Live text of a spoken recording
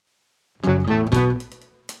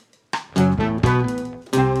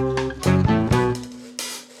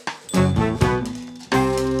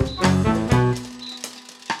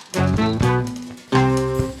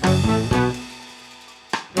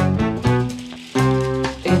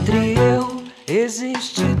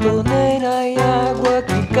existe torneira e água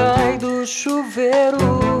que cai do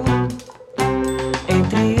chuveiro.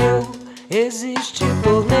 Entre eu, existe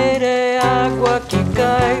torneira e água que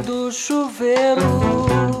cai do chuveiro.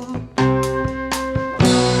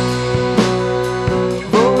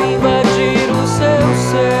 Vou invadir o seu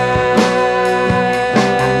céu.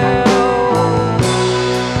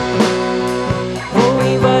 Vou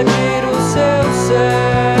invadir o seu céu.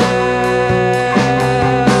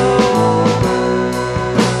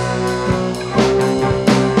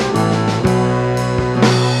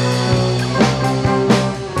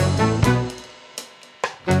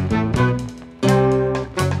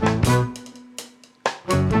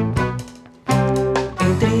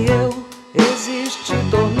 Entre eu, existe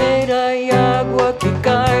torneira e água que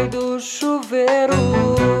cai do chuveiro.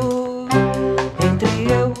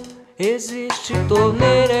 Entre eu, existe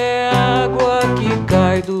torneira e água que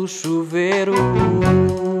cai do chuveiro.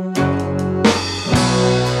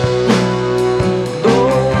 Dou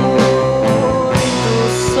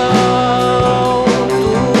muitos saltos.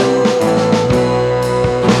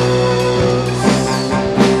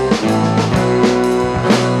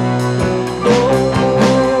 Dou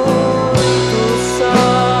muitos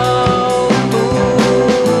saltos.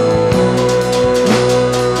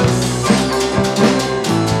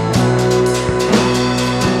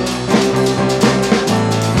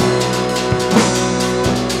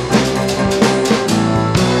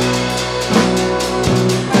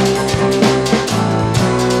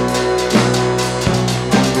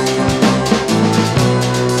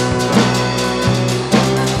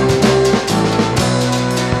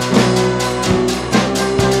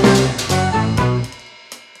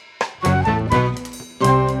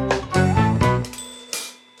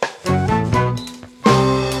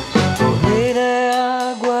 Torneira é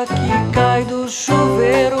água que cai do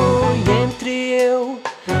chuveiro. E entre eu,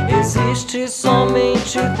 existe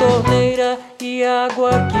somente torneira e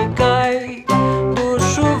água que cai